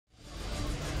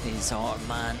is our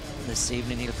man this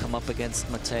evening. He'll come up against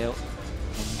Matteo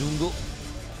Modugno.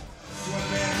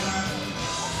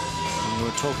 We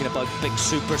were talking about big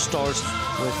superstars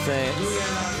with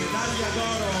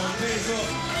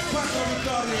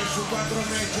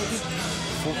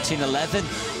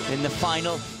 14-11 in the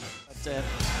final.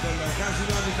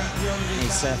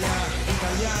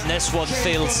 This one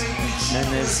feels, and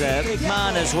there's a big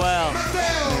man as well.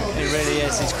 He really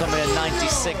is. He's coming in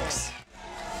 96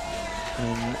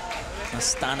 in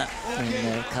Astana,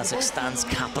 in Kazakhstan's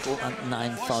capital, at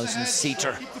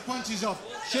 9,000-seater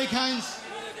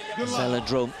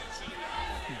velodrome.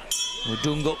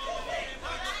 Modugno,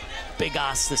 big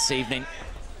ass this evening,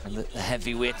 and the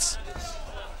heavyweights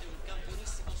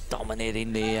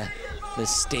dominating the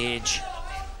stage.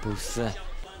 Both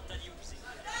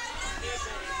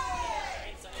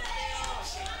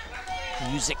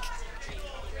usyk,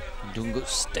 Modugno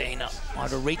staying up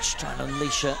out of reach, trying to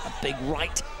unleash a big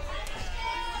right.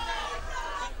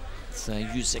 It's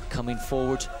usyk coming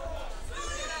forward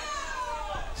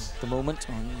at the moment,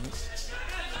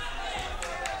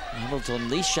 unable to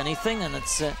unleash anything, and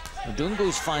it's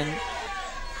Modugno's fine.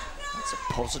 That's a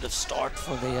positive start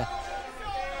for the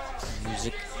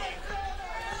usyk.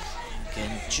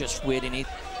 Again, just waiting. He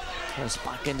goes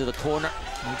back into the corner,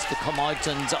 needs to come out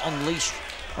and unleash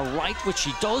a right, which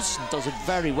he does, and does it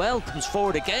very well. Comes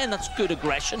forward again, that's good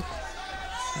aggression.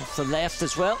 With the left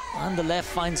as well, and the left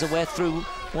finds a way through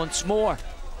once more.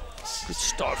 Good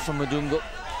start from Modugno.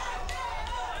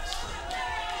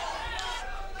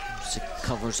 Usyk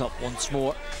covers up once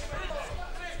more.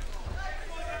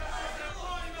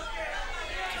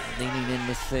 Leaning in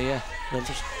with the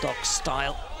duck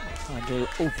style, trying to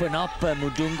open up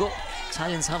Modugno.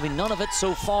 Italians having none of it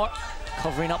so far,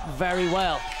 covering up very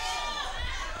well.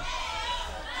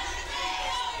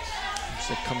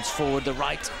 Usyk comes forward, the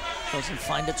right doesn't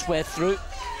find its way through.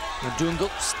 Modugno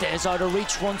stays out of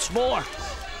reach once more.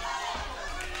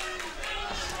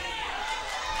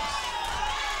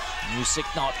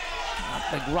 Usyk not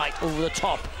that big right over the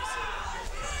top,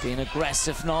 being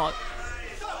aggressive now.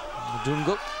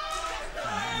 Modugno,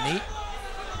 knee.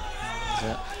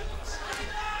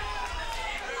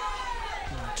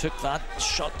 Took that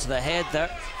shot to the head there,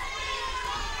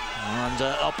 and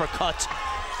uppercut.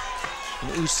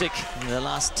 And Usyk in the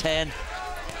last 10.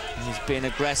 He's been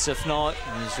aggressive now.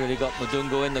 He's really got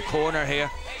Modugno in the corner here,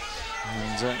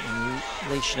 and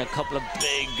unleashing a couple of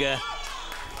big.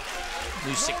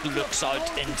 Usyk looks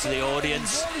out into the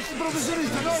audience.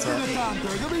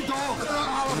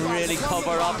 Really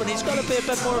cover up, and he's got to be a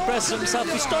bit more aggressive himself.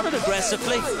 He started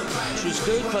aggressively, which was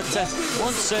good, but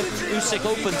once Usyk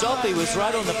opened up, he was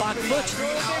right on the back foot.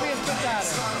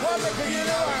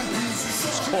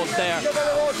 He's caught there.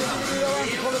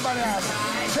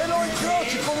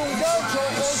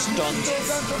 Stunned.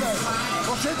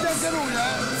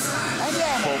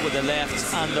 Caught with the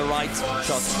left and the right.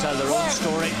 Shots tell their own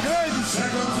story.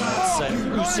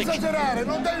 Usyk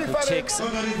who takes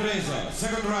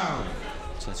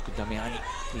Cesco Damiani,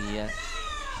 the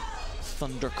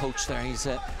Thunder coach there. He's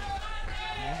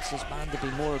wants his man to be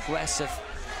more aggressive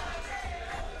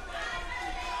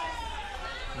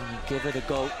and give it a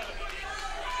go.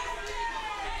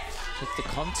 Took the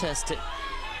contest to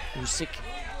Usyk.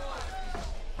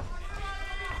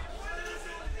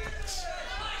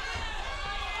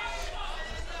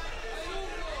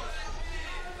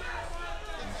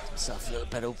 Himself a little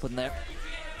bit open there.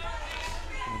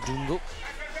 Modugno.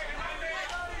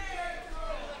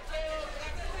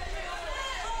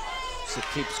 So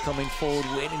keeps coming forward,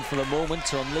 waiting for the moment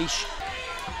to unleash.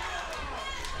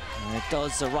 And it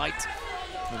does the right,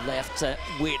 the left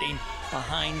waiting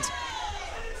behind.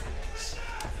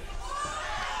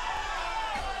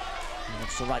 And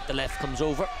it's the right, the left comes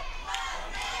over.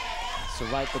 It's the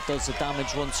right that does the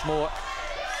damage once more.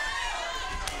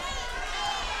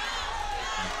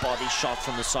 Body shot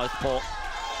from the southpaw.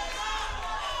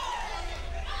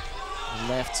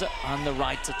 Left and the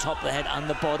right, the top of the head and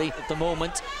the body at the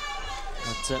moment.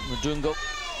 But Modugno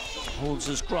holds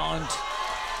his ground,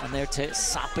 and they're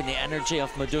sapping the energy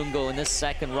of Modugno in this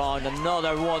second round.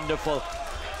 Another wonderful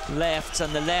left,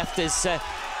 and the left is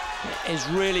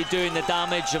really doing the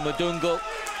damage. And Modugno,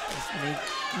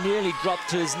 he nearly dropped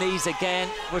to his knees again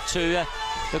or to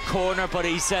the corner, but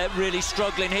he's really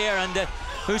struggling here. And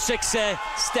Usyk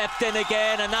stepped in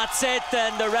again, and that's it.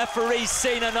 Then the referee's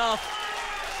seen enough,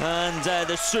 and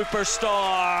the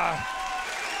superstar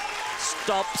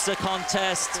stops the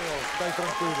contest.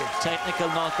 Technical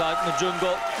knockout.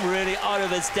 Modugno really out of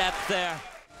his depth there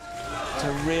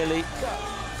to really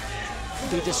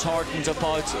too disheartened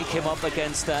about. He came up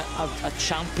against a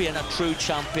champion, a true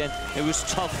champion. It was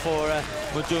tough for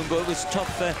Modugno. It was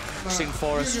tough boxing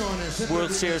for us.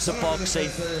 World Series of Boxing,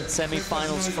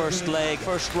 semi-finals, first leg,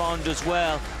 first round as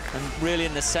well. And really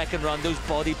in the second round, those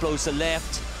body blows, the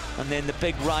left, and then the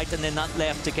big right, and then that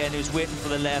left again. He was waiting for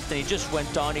the left, and he just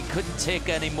went down. He couldn't take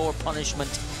any more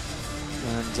punishment.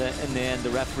 And in the end, the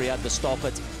referee had to stop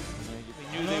it.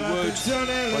 We knew they would,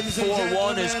 but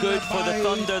 4-1 is good for the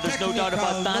Thunder. There's no doubt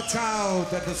about that.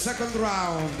 Knockout at the second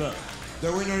round.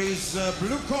 The winner is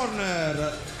blue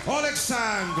corner,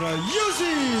 Oleksandr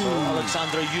usyk. So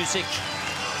Oleksandr usyk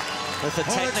with a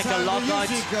technical lockout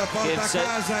gives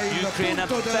Ukraine a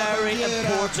very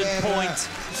important point.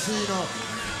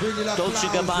 Dolce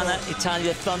Gabbana,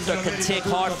 Italia Thunder can take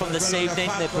heart from this evening.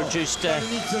 They produced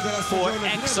 4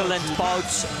 excellent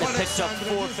bouts. They picked up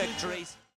 4 victories.